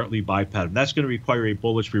of Gartley buy pattern. That's going to require a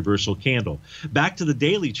bullish reversal candle. Back to the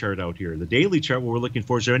daily chart out here. The daily chart, what we're looking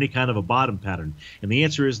for, is there any kind of a bottom pattern? And the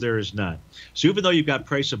answer is there is not. So even though you've got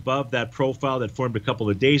price above that profile that formed a couple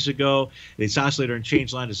of days ago, its oscillator and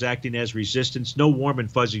change line is acting as resistance. No warm and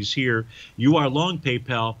fuzzies here. You are long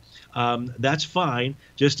PayPal. That's fine.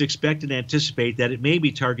 Just expect and anticipate that it may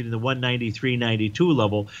be targeting the 193.92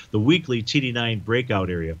 level, the weekly TD9 breakout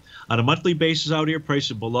area. On a monthly basis out here, price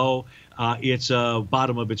is below its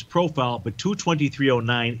bottom of its profile, but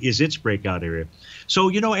 223.09 is its breakout area. So,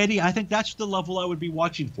 Eddie, I think that's the level I would be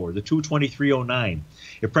watching for, the 223.09.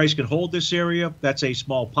 If price can hold this area, that's a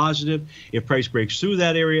small positive. If price breaks through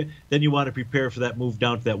that area, then you want to prepare for that move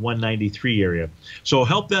down to that 193 area. So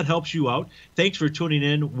hope that helps you out. Thanks for tuning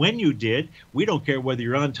in. When you did, we don't care whether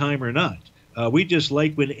you're on time or not. We just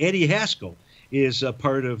like when Eddie Haskell is a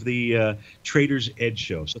part of the Trader's Edge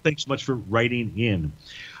show. So thanks so much for writing in.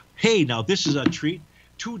 Hey, now this is a treat.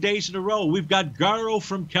 2 days in a row, we've got Garo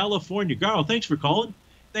from California. Garo, thanks for calling.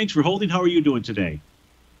 Thanks for holding. How are you doing today?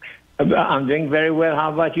 I'm doing very well.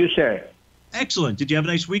 How about you, sir? Excellent. Did you have a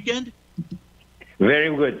nice weekend?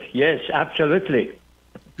 Very good. Yes, absolutely.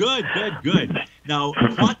 Good. Now,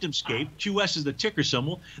 QuantumScape, QS is the ticker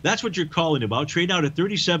symbol. That's what you're calling about. Trade out at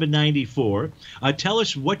 37.94. Tell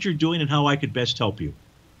us what you're doing and how I could best help you.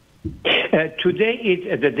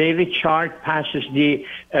 Today, the daily chart passes the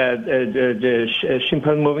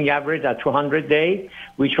simple moving average at 200-day,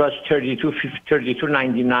 which was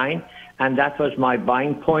 32.99, and that was my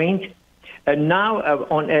buying point. Now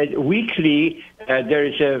on a weekly, there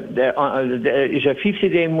is a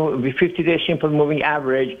 50-day simple moving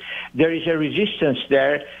average. There is a resistance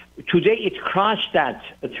there. Today it crossed that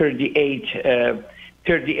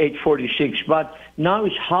 38.46, but now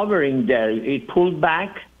it's hovering there. It pulled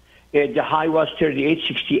back. The high was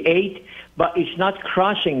 38.68, but it's not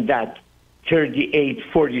crossing that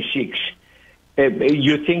 38.46.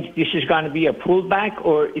 You think this is going to be a pullback,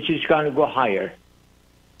 or is it going to go higher?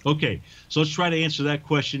 Okay, so let's try to answer that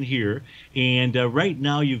question here. And right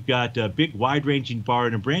now you've got a big wide-ranging bar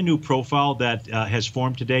and a brand-new profile that has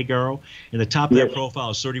formed today, Garo. And the top of that profile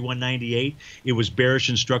is 31.98. It was bearish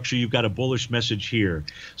in structure. You've got a bullish message here.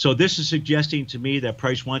 So this is suggesting to me that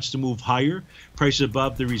price wants to move higher. Price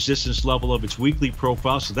above the resistance level of its weekly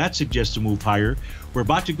profile, so that suggests to move higher. We're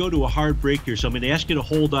about to go to a hard break here, so I'm going to ask you to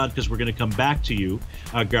hold on because we're going to come back to you,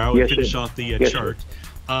 Garo, and finish off the chart.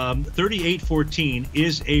 38.14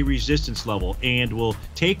 is a resistance level, and we'll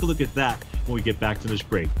take a look at that when we get back from this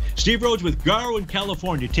break. Steve Rhodes with Garo in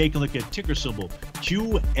California. Take a look at ticker symbol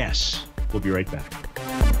QS. We'll be right back.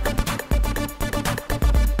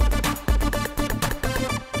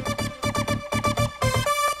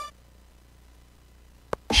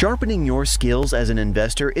 Sharpening your skills as an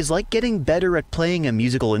investor is like getting better at playing a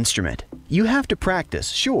musical instrument. You have to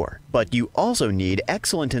practice, sure, but you also need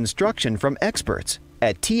excellent instruction from experts.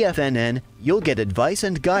 At TFNN, you'll get advice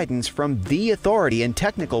and guidance from the authority in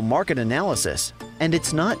technical market analysis. And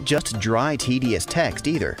it's not just dry, tedious text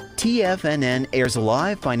either. TFNN airs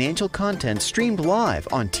live financial content streamed live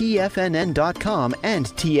on TFNN.com and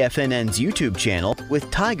TFNN's YouTube channel with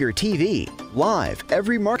Tiger TV, live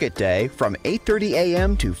every market day from 8:30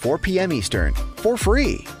 a.m. to 4 p.m. Eastern, for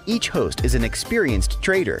free. Each host is an experienced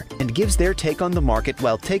trader and gives their take on the market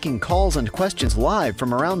while taking calls and questions live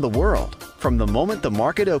from around the world. From the moment the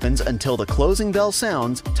market opens until the closing bell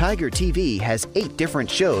sounds, Tiger TV has 8 different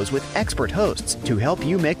shows with expert hosts to help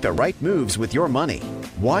you make the right moves with your money.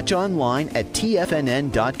 Watch online at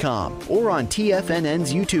TFNN.com or on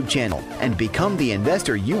TFNN's YouTube channel and become the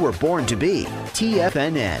investor you were born to be.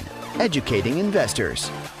 TFNN, educating investors.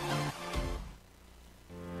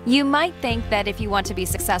 You might think that if you want to be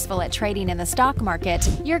successful at trading in the stock market,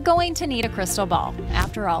 you're going to need a crystal ball.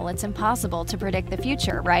 After all, it's impossible to predict the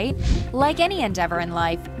future, right? Like any endeavor in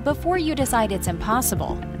life, before you decide it's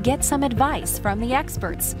impossible, get some advice from the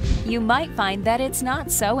experts. You might find that it's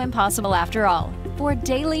not so impossible after all. For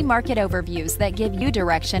daily market overviews that give you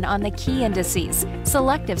direction on the key indices,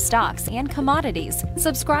 selective stocks, and commodities,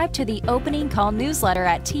 subscribe to the Opening Call newsletter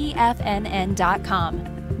at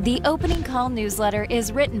TFNN.com. The Opening Call newsletter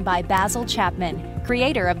is written by Basil Chapman,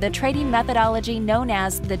 creator of the trading methodology known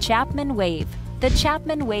as the Chapman Wave. The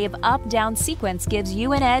Chapman Wave up-down sequence gives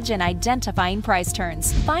you an edge in identifying price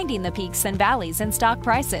turns, finding the peaks and valleys in stock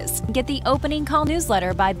prices. Get the Opening Call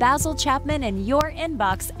newsletter by Basil Chapman in your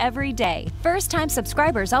inbox every day. First-time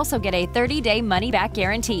subscribers also get a 30-day money-back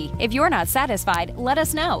guarantee. If you're not satisfied, let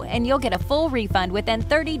us know, and you'll get a full refund within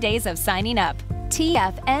 30 days of signing up.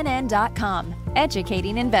 TFNN.com,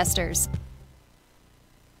 educating investors.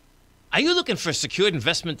 Are you looking for a secured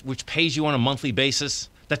investment which pays you on a monthly basis?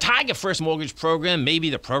 The Tiger First Mortgage Program may be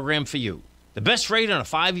the program for you. The best rate on a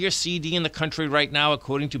 5-year CD in the country right now,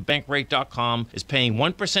 according to Bankrate.com, is paying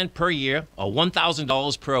 1% per year or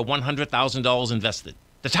 $1,000 per $100,000 invested.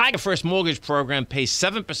 The Tiger First Mortgage Program pays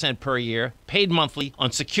 7% per year, paid monthly,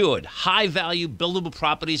 on secured, high-value, buildable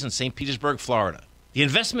properties in St. Petersburg, Florida. The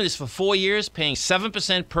investment is for 4 years, paying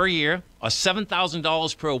 7% per year or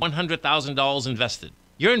 $7,000 per $100,000 invested.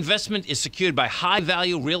 Your investment is secured by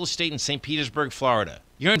high-value real estate in St. Petersburg, Florida.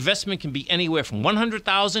 Your investment can be anywhere from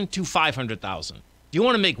 $100,000 to $500,000. Do you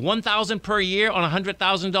want to make $1,000 per year on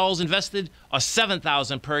 $100,000 invested or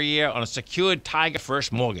 $7,000 per year on a secured Tiger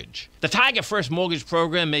First mortgage? The Tiger First Mortgage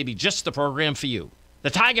Program may be just the program for you. The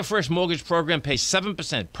Tiger First Mortgage Program pays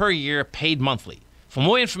 7% per year, paid monthly. For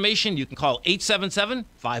more information, you can call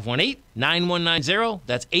 877-518-9190.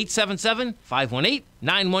 That's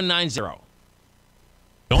 877-518-9190.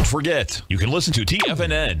 Don't forget, you can listen to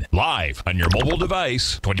TFNN live on your mobile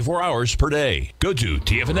device 24 hours per day. Go to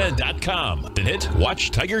TFNN.com, then hit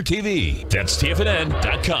Watch Tiger TV. That's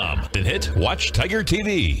TFNN.com, then hit Watch Tiger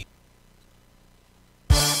TV.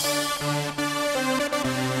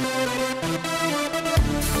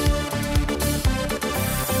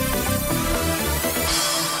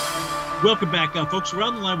 Welcome back, folks. We're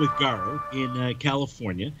on the line with Garo in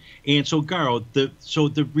California, and so Garo, the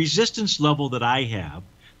resistance level that I have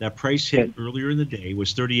that price hit earlier in the day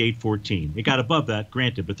was 38.14. It got above that,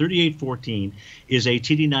 granted, but 38.14 is a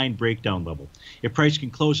TD9 breakdown level. If price can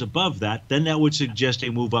close above that, then that would suggest a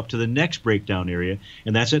move up to the next breakdown area,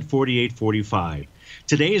 and that's at 48.45.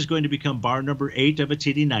 Today is going to become bar number 8 of a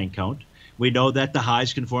TD9 count. We know that the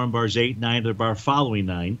highs can form bars 8, 9, the bar following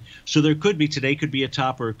 9. So there could be, today could be a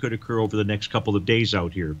top, or it could occur over the next couple of days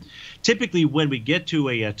out here. Typically, when we get to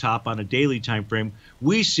a top on a daily time frame,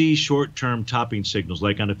 we see short-term topping signals,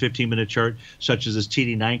 like on a 15-minute chart, such as this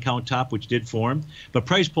TD9 count top, which did form. But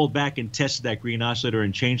price pulled back and tested that green oscillator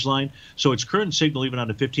and change line. So its current signal, even on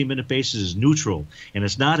a 15-minute basis, is neutral. And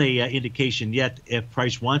it's not a indication yet if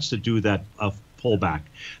price wants to do that pullback.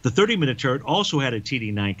 The 30-minute chart also had a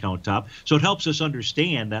TD9 count top, so it helps us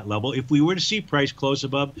understand that level. If we were to see price close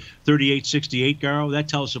above 38.68, Garo, that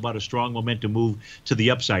tells us about a strong momentum move to the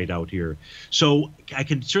upside out here. So I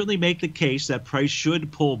can certainly make the case that price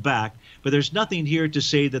should pull back, but there's nothing here to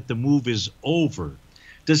say that the move is over.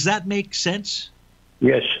 Does that make sense?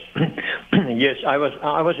 Yes. Yes, I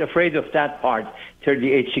was afraid of that part.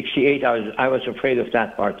 38.68, I was afraid of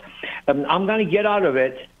that part. I'm going to get out of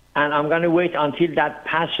it, and I'm going to wait until that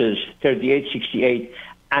passes 38.68,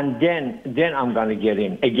 and then I'm going to get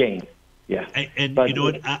in again. Yeah. And you know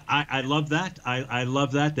what? I love that. I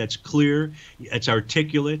love that. That's clear. It's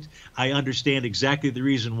articulate. I understand exactly the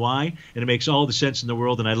reason why, and it makes all the sense in the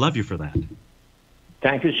world, and I love you for that.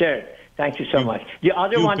 Thank you, sir. Thank you so much. The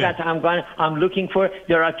other one that I'm looking for,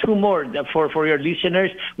 there are two more for your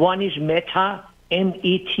listeners. One is Meta,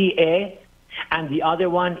 META, and the other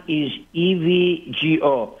one is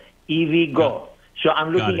EVGO. EVGO. So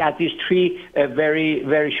I'm looking at these three very,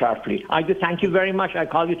 very sharply. I do thank you very much. I'll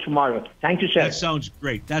call you tomorrow. Thank you, sir. That sounds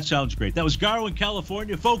great. That sounds great. That was Garo in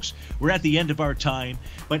California. Folks, we're at the end of our time,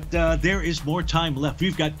 but there is more time left.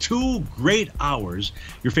 We've got 2 great hours.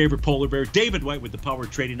 Your favorite polar bear, David White with the Power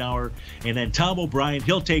Trading Hour, and then Tom O'Brien.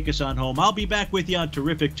 He'll take us on home. I'll be back with you on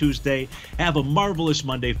Terrific Tuesday. Have a marvelous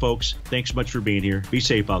Monday, folks. Thanks so much for being here. Be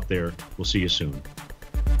safe out there. We'll see you soon.